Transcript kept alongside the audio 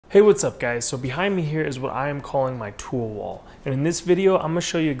Hey, what's up guys? So behind me here is what I am calling my tool wall. And in this video, I'm gonna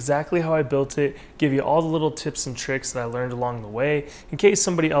show you exactly how I built it, give you all the little tips and tricks that I learned along the way, in case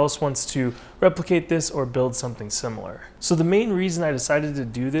somebody else wants to replicate this or build something similar. So the main reason I decided to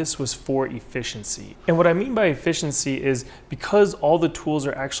do this was for efficiency. And what I mean by efficiency is because all the tools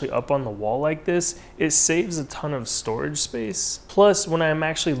are actually up on the wall like this, it saves a ton of storage space. Plus, when I'm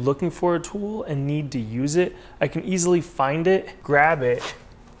actually looking for a tool and need to use it, I can easily find it, grab it,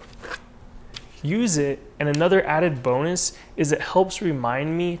 use it, and another added bonus is it helps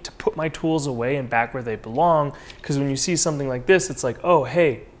remind me to put my tools away and back where they belong, because when you see something like this, it's like, oh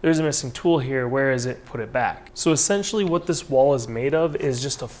hey, there's a missing tool here, where is it? Put it back. So essentially what this wall is made of is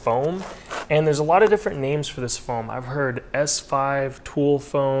just a foam, and there's a lot of different names for this foam. I've heard S5, tool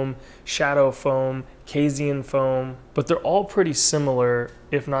foam, shadow foam, Casian foam, but they're all pretty similar,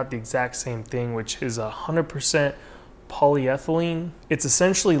 if not the exact same thing, which is 100% polyethylene. It's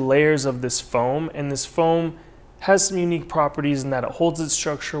essentially layers of this foam, and this foam has some unique properties in that it holds its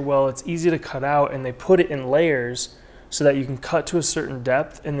structure well, it's easy to cut out, and they put it in layers so that you can cut to a certain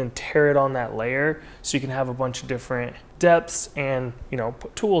depth and then tear it on that layer so you can have a bunch of different depths and, you know,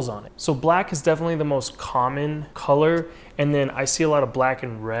 put tools on it. So black is definitely the most common color, and then I see a lot of black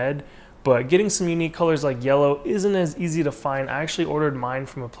and red, but getting some unique colors like yellow isn't as easy to find. I actually ordered mine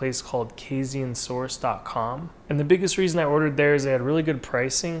from a place called casiansource.com. And the biggest reason I ordered there is they had really good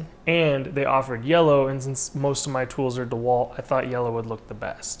pricing and they offered yellow, and since most of my tools are DeWalt, I thought yellow would look the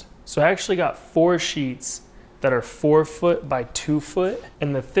best. So I actually got 4 sheets that are 4 foot by 2 foot,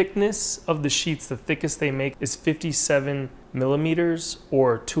 and the thickness of the sheets, the thickest they make is 57 millimeters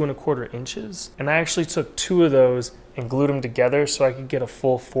or 2¼ inches. And I actually took 2 of those and glued them together so I could get a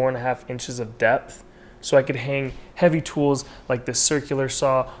full 4½ inches of depth, so I could hang heavy tools like this circular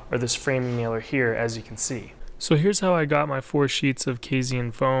saw or this framing nailer here, as you can see. So here's how I got my 4 sheets of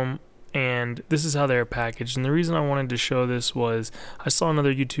Casian foam, and this is how they're packaged. And the reason I wanted to show this was I saw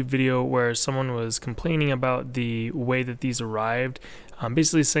another YouTube video where someone was complaining about the way that these arrived,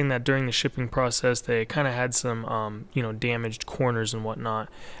 basically saying that during the shipping process they kind of had some damaged corners and whatnot.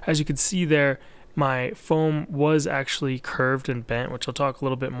 As you can see there, my foam was actually curved and bent, which I'll talk a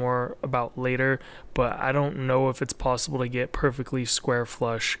little bit more about later, but I don't know if it's possible to get perfectly square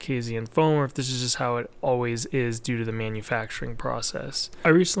flush Casian foam or if this is just how it always is due to the manufacturing process. I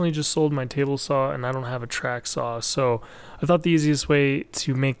recently just sold my table saw and I don't have a track saw, so I thought the easiest way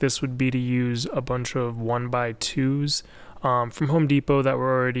to make this would be to use a bunch of 1x2s from Home Depot that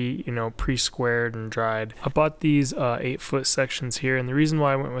were already, pre-squared and dried. I bought these 8-foot sections here, and the reason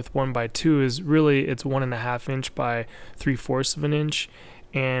why I went with 1x2 is really it's 1½ inch by 3/4 of an inch.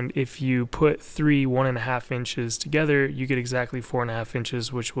 And if you put 3 1½ inches together, you get exactly 4½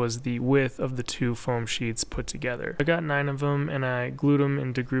 inches, which was the width of the 2 foam sheets put together. I got 9 of them and I glued them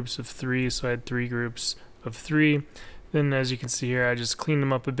into groups of 3, so I had 3 groups of 3. Then as you can see here, I just cleaned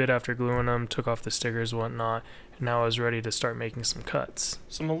them up a bit after gluing them, took off the stickers and whatnot, and now I was ready to start making some cuts.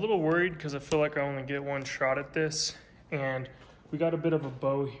 So I'm a little worried because I feel like I only get one shot at this, and we got a bit of a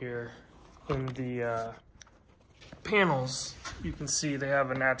bow here in the panels. You can see they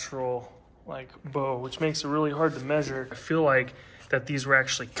have a natural bow, which makes it really hard to measure. I feel like that these were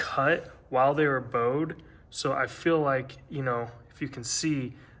actually cut while they were bowed, so I feel like, if you can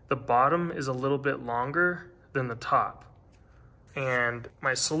see, the bottom is a little bit longer than the top. And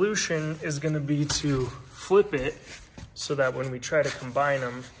my solution is going to be to flip it so that when we try to combine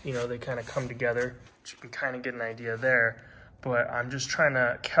them, they kind of come together, which you can kind of get an idea there. But I'm just trying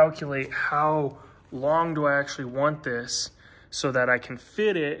to calculate how long do I actually want this so that I can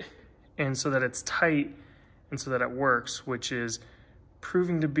fit it and so that it's tight and so that it works, which is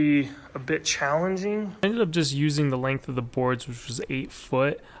proving to be a bit challenging. I ended up just using the length of the boards, which was 8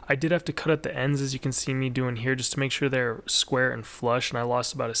 foot. I did have to cut at the ends, as you can see me doing here, just to make sure they're square and flush, and I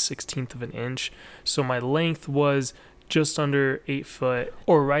lost about 1/16 of an inch. So my length was just under 8 foot,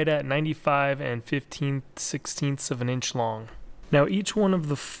 or right at 95 15/16 of an inch long. Now each one of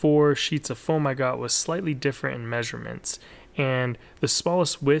the 4 sheets of foam I got was slightly different in measurements, and the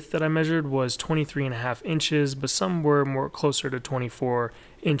smallest width that I measured was 23½ inches, but some were more closer to 24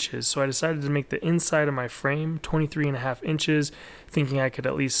 inches. So I decided to make the inside of my frame 23½ inches, thinking I could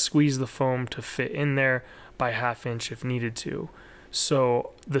at least squeeze the foam to fit in there by ½ inch if needed to.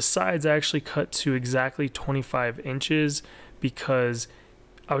 So the sides I actually cut to exactly 25 inches because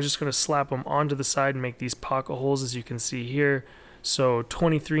I was just going to slap them onto the side and make these pocket holes, as you can see here. So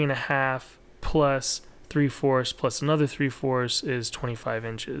 23½ plus 3/4 plus another 3/4 is 25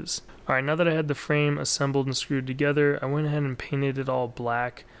 inches. Alright, now that I had the frame assembled and screwed together, I went ahead and painted it all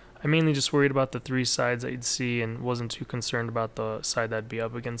black. I mainly just worried about the 3 sides that you'd see and wasn't too concerned about the side that'd be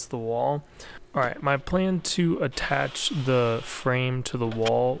up against the wall. Alright, my plan to attach the frame to the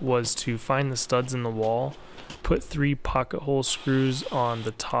wall was to find the studs in the wall, put 3 pocket hole screws on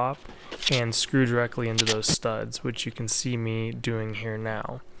the top, and screw directly into those studs, which you can see me doing here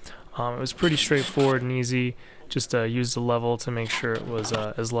now. It was pretty straightforward and easy. Just used the level to make sure it was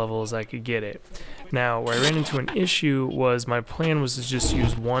as level as I could get it. Now, where I ran into an issue was my plan was to just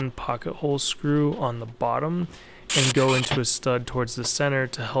use 1 pocket hole screw on the bottom and go into a stud towards the center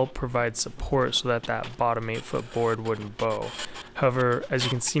to help provide support so that that bottom 8-foot board wouldn't bow. However, as you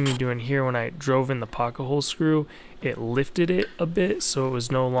can see me doing here, when I drove in the pocket hole screw, it lifted it a bit so it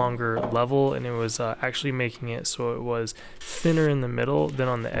was no longer level, and it was actually making it so it was thinner in the middle than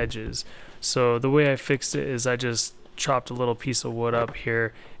on the edges. So the way I fixed it is I just chopped a little piece of wood up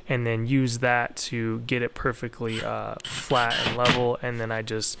here and then used that to get it perfectly flat and level, and then I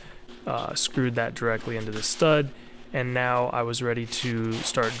just screwed that directly into the stud, and now I was ready to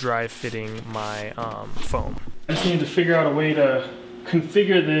start dry fitting my foam. I just need to figure out a way to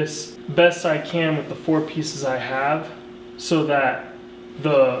configure this best I can with the 4 pieces I have so that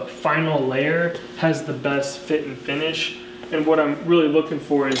the final layer has the best fit and finish. And what I'm really looking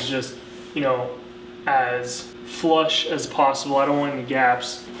for is just, you know, as flush as possible. I don't want any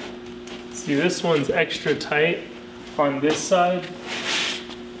gaps. See, this one's extra tight on this side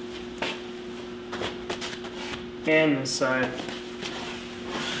and this side.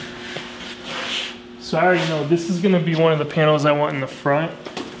 So I already know this is going to be one of the panels I want in the front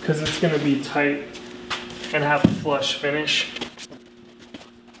because it's going to be tight and have a flush finish.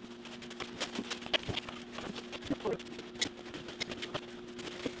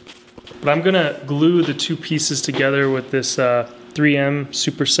 But I'm going to glue the 2 pieces together with this 3M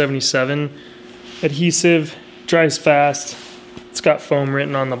Super 77 adhesive. Dries fast. It's got foam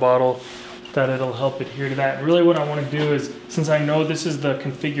written on the bottle that it'll help adhere to that. Really what I want to do is, since I know this is the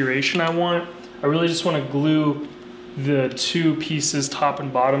configuration I want, I really just want to glue the 2 pieces, top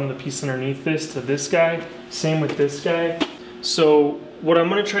and bottom, the piece underneath this to this guy. Same with this guy. So what I'm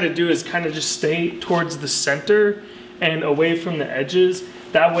going to try to do is kind of just stay towards the center and away from the edges.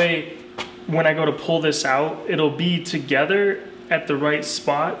 That way, when I go to pull this out, it'll be together at the right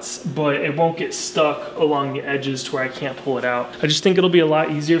spots, but it won't get stuck along the edges to where I can't pull it out. I just think it'll be a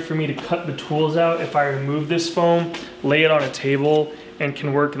lot easier for me to cut the tools out if I remove this foam, lay it on a table, and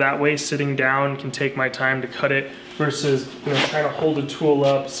can work that way. Sitting down, can take my time to cut it versus, you know, trying to hold a tool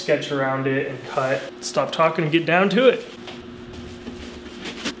up, sketch around it, and cut. Stop talking and get down to it.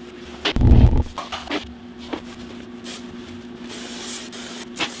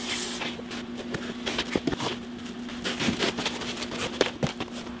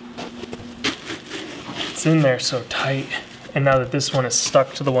 It's in there so tight, and now that this one is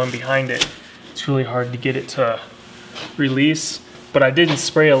stuck to the one behind it, it's really hard to get it to release. But I didn't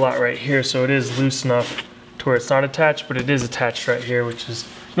spray a lot right here, so it is loose enough to where it's not attached, but it is attached right here, which is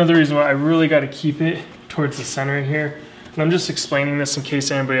another reason why I really got to keep it towards the center here. And I'm just explaining this in case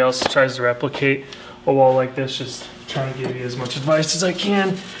anybody else tries to replicate a wall like this, just trying to give you as much advice as I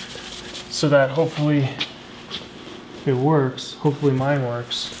can so that hopefully it works. Hopefully mine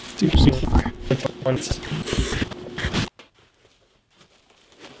works.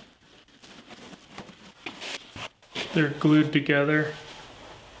 They're glued together.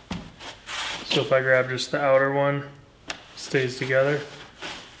 So if I grab just the outer one, it stays together.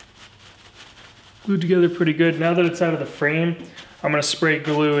 Glued together pretty good. Now that it's out of the frame, I'm gonna spray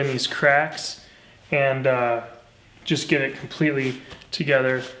glue in these cracks and just get it completely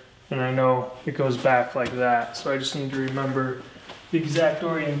together. And I know it goes back like that. So I just need to remember the exact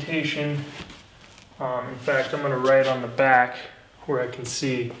orientation. In fact, I'm gonna write on the back where I can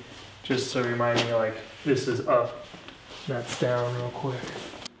see, just to remind me like this is up. That's down real quick.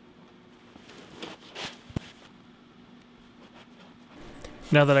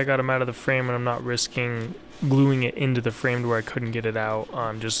 Now that I got them out of the frame and I'm not risking gluing it into the frame to where I couldn't get it out,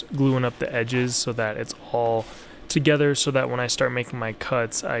 I'm just gluing up the edges so that it's all together so that when I start making my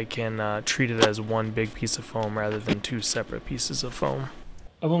cuts, I can treat it as one big piece of foam rather than 2 separate pieces of foam.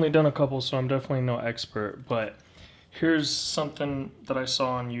 I've only done a couple, so I'm definitely no expert, but here's something that I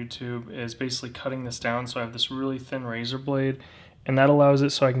saw on YouTube is basically cutting this down. So I have this really thin razor blade, and that allows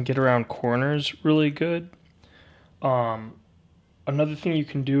it so I can get around corners really good. Another thing you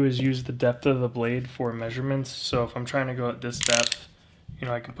can do is use the depth of the blade for measurements. So if I'm trying to go at this depth, you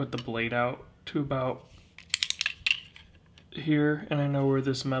know, I can put the blade out to about here, and I know where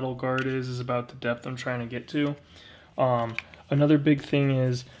this metal guard is about the depth I'm trying to get to. Another big thing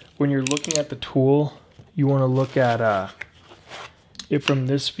is when you're looking at the tool, you want to look at it from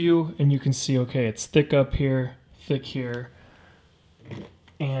this view, and you can see, okay, it's thick up here, thick here,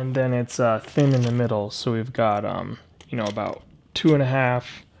 and then it's thin in the middle. So we've got, you know, about 2.5,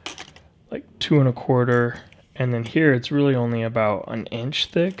 like 2.25, and then here it's really only about an inch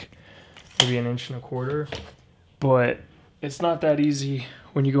thick, maybe an 1.25 inches. But it's not that easy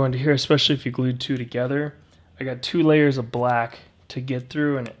when you go into here, especially if you glued two together. I got 2 layers of black to get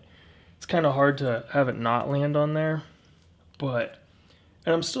through, and it's kind of hard to have it not land on there. But,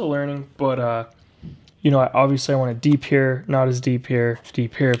 and I'm still learning, but you know, obviously I want it deep here, not as deep here,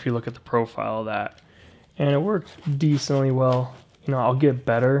 deep here if you look at the profile of that. And it worked decently well. You know, I'll get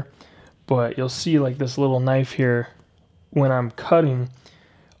better, but you'll see like this little knife here, when I'm cutting,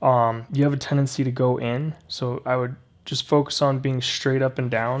 you have a tendency to go in. So I would just focus on being straight up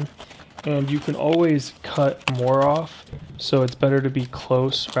and down. And you can always cut more off, so it's better to be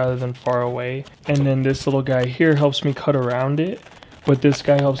close rather than far away. And then this little guy here helps me cut around it, but this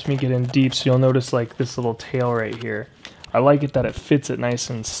guy helps me get in deep, so you'll notice like this little tail right here. I like it that it fits it nice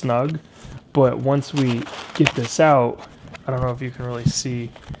and snug, but once we get this out, I don't know if you can really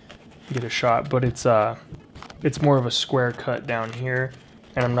see, get a shot, but it's more of a square cut down here,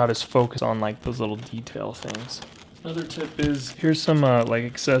 and I'm not as focused on like those little detail things. Another tip is, here's some like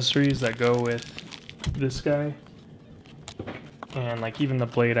accessories that go with this guy. And like even the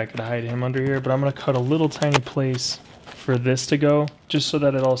blade, I could hide him under here, but I'm gonna cut a little tiny place for this to go, just so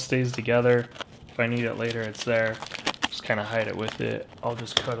that it all stays together. If I need it later, it's there. Just kind of hide it with it. I'll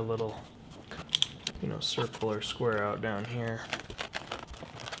just cut a little, you know, circle or square out down here.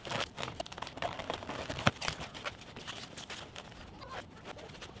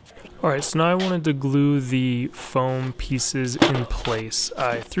 Alright, so now I wanted to glue the foam pieces in place.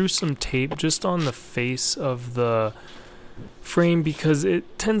 I threw some tape just on the face of the frame because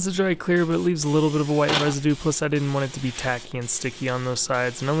it tends to dry clear, but it leaves a little bit of a white residue. Plus I didn't want it to be tacky and sticky on those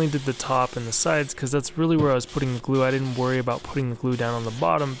sides, and I only did the top and the sides because that's really where I was putting the glue. I didn't worry about putting the glue down on the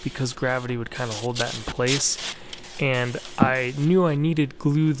bottom because gravity would kind of hold that in place. And I knew I needed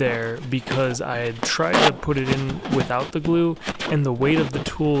glue there because I had tried to put it in without the glue, and the weight of the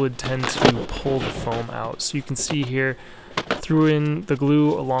tool would tend to pull the foam out. So you can see here, threw in the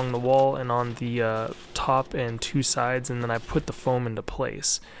glue along the wall and on the top and 2 sides, and then I put the foam into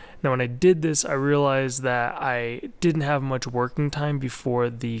place. Now when I did this, I realized that I didn't have much working time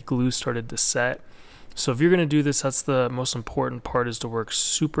before the glue started to set. So if you're going to do this, that's the most important part, is to work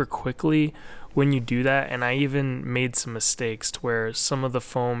super quickly when you do that. And I even made some mistakes to where some of the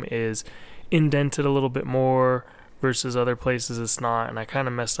foam is indented a little bit more versus other places it's not, and I kind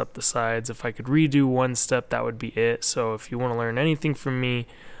of messed up the sides. If I could redo one step, that would be it. So if you want to learn anything from me,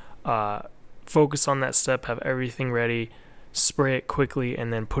 focus on that step, have everything ready, spray it quickly,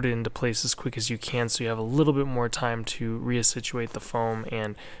 and then put it into place as quick as you can so you have a little bit more time to reassituate the foam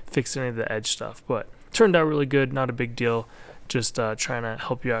and fix any of the edge stuff. But turned out really good, not a big deal. Just trying to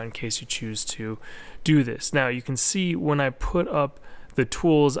help you out in case you choose to do this. Now you can see when I put up the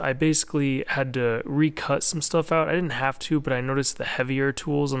tools, I basically had to recut some stuff out. I didn't have to, but I noticed the heavier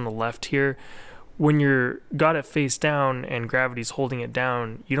tools on the left here, when you're got it face down and gravity's holding it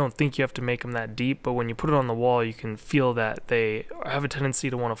down, you don't think you have to make them that deep, but when you put it on the wall, you can feel that they have a tendency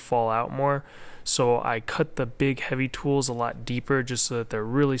to want to fall out more. So I cut the big heavy tools a lot deeper just so that they're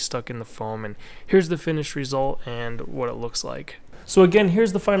really stuck in the foam. And here's the finished result and what it looks like. So again,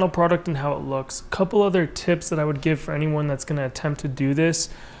 here's the final product and how it looks. A couple other tips that I would give for anyone that's going to attempt to do this.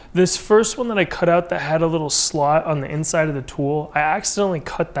 This first one that I cut out that had a little slot on the inside of the tool, I accidentally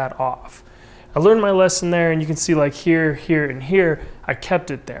cut that off. I learned my lesson there, and you can see like here, here, and here, I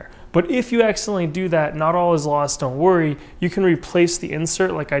kept it there. But if you accidentally do that, not all is lost, don't worry. You can replace the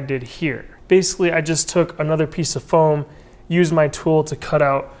insert like I did here. Basically, I just took another piece of foam, used my tool to cut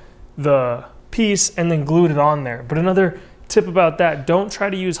out the piece, and then glued it on there. But another tip about that, don't try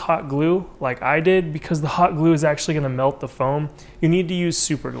to use hot glue like I did, because the hot glue is actually going to melt the foam. You need to use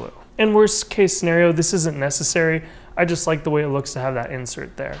super glue. In worst case scenario, this isn't necessary. I just like the way it looks to have that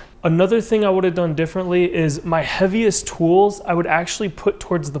insert there. Another thing I would have done differently is my heaviest tools I would actually put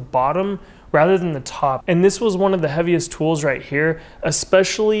towards the bottom rather than the top. And this was one of the heaviest tools right here,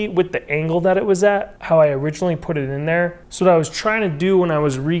 especially with the angle that it was at, how I originally put it in there. So what I was trying to do when I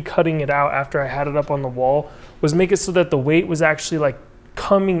was recutting it out after I had it up on the wall was make it so that the weight was actually like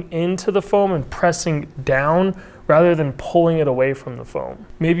coming into the foam and pressing down rather than pulling it away from the foam.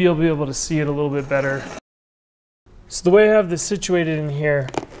 Maybe you'll be able to see it a little bit better. So the way I have this situated in here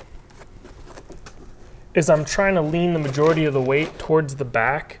is I'm trying to lean the majority of the weight towards the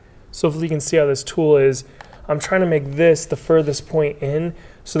back. So if you can see how this tool is, I'm trying to make this the furthest point in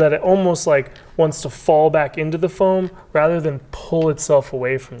so that it almost like wants to fall back into the foam rather than pull itself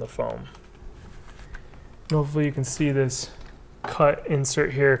away from the foam. And hopefully you can see this cut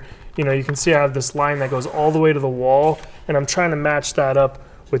insert here. You know, you can see I have this line that goes all the way to the wall, and I'm trying to match that up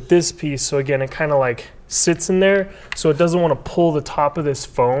with this piece. So again, it kind of like sits in there so it doesn't want to pull the top of this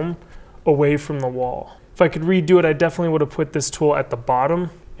foam away from the wall. If I could redo it, I definitely would have put this tool at the bottom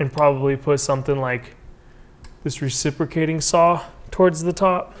and probably put something like this reciprocating saw towards the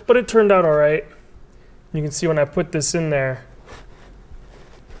top, but it turned out all right. You can see when I put this in there,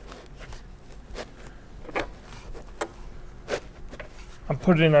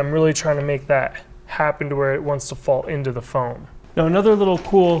 I'm really trying to make that happen to where it wants to fall into the foam. Now another little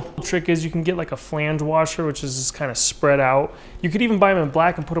cool trick is you can get like a flange washer, which is just kind of spread out. You could even buy them in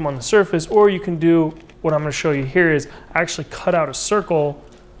black and put them on the surface, or you can do what I'm going to show you here is actually cut out a circle,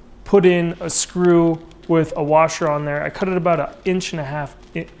 put in a screw with a washer on there. I cut it about 1.5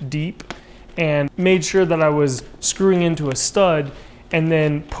 inches deep and made sure that I was screwing into a stud, and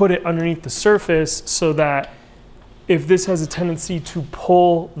then put it underneath the surface so that if this has a tendency to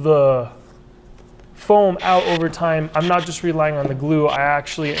pull the foam out over time, I'm not just relying on the glue, I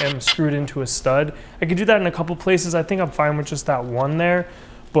actually am screwed into a stud. I could do that in a couple places. I think I'm fine with just that one there,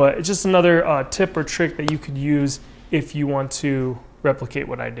 but it's just another tip or trick that you could use if you want to replicate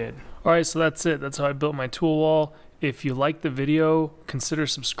what I did. All right, so that's it. That's how I built my tool wall. If you liked the video, consider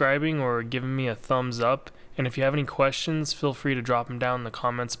subscribing or giving me a thumbs up. And if you have any questions, feel free to drop them down in the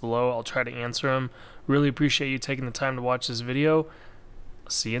comments below. I'll try to answer them. Really appreciate you taking the time to watch this video.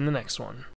 I'll see you in the next one.